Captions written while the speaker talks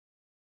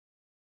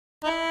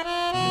If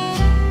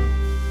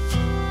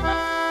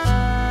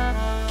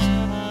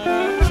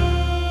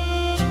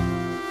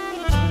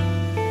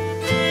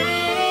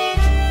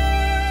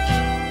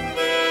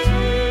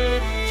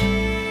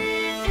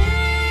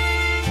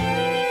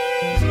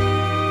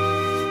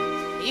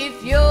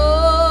you're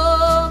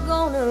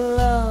gonna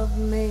love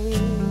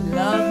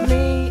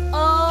me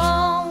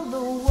all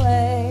the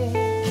way.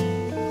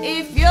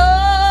 If you're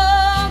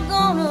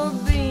gonna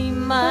be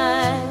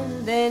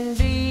mine, then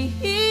be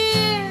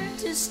here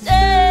to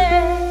stay.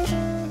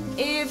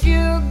 If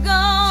you're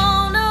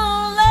gonna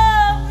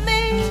love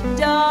me,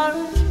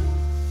 darling,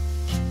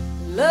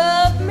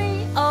 love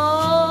me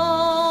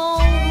all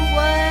the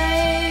way.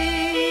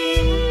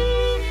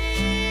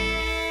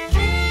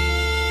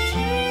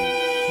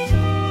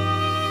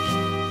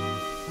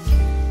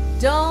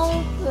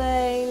 Don't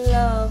play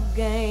love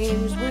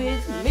games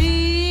with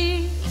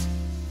me,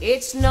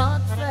 it's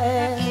not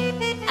fair.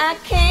 I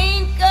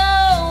can't go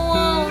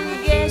on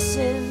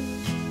guessing,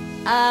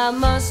 I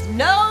must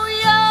know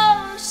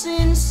you're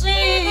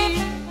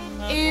sincere.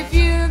 If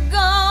you're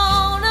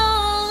gonna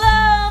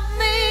love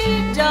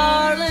me,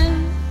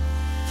 darling,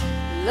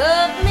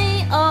 love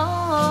me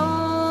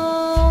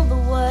all the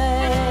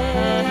way.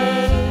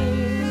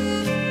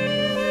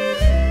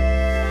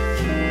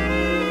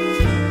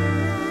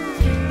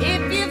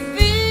 If you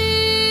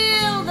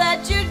feel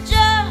that you're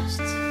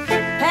just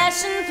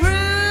passing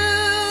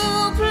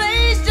through,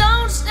 please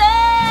don't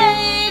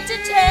stay to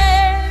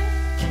tear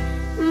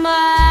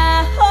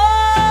my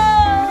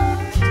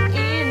heart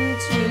in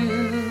two.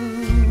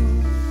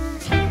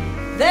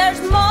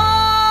 There's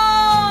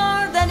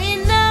more than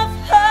enough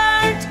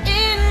hurt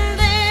in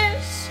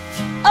this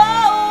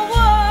old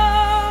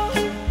world.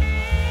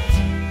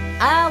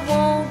 I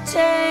won't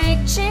take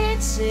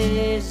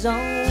chances on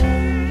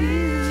you.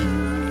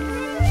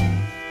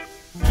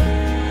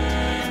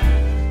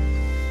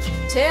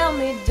 Tell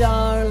me,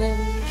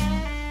 darling,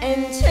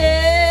 and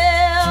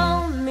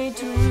tell me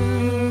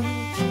true,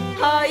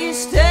 are you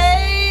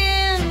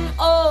staying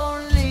or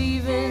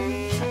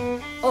leaving,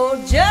 or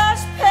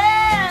just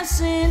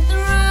passing through?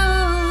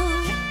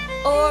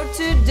 Or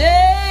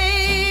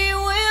today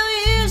will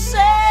you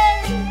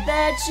say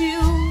that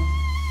you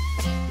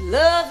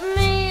love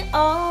me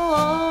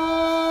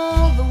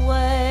all the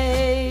way?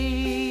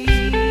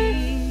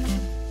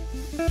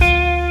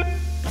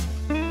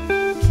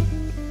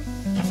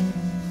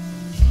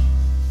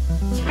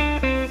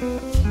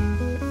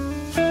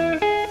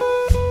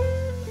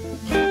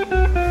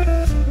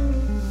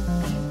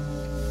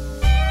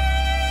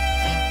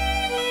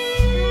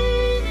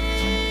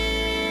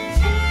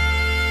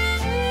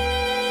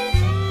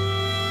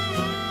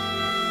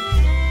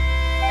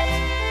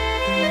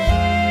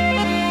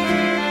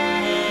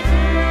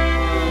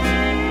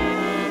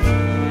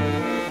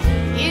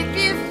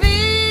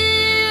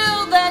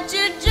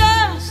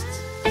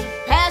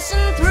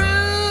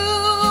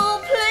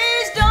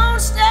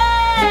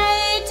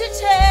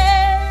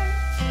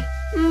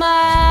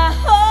 My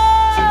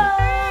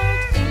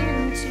heart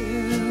in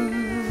two.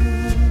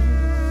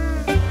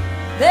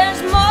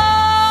 There's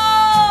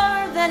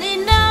more than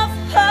enough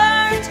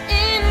hurt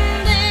in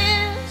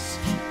this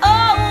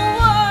old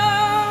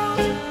world.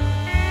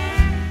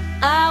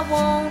 I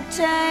won't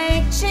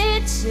take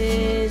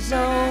chances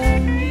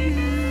on you.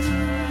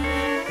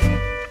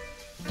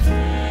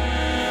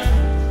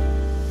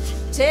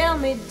 Tell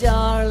me,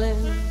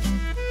 darling,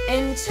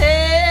 and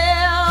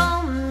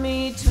tell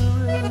me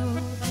true,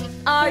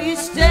 are you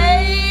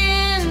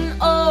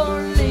staying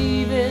or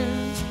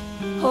leaving,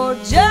 or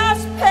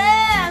just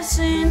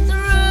passing through?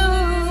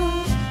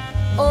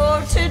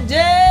 Or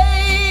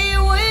today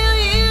will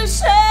you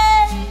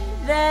say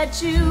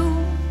that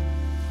you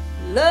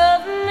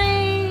love me?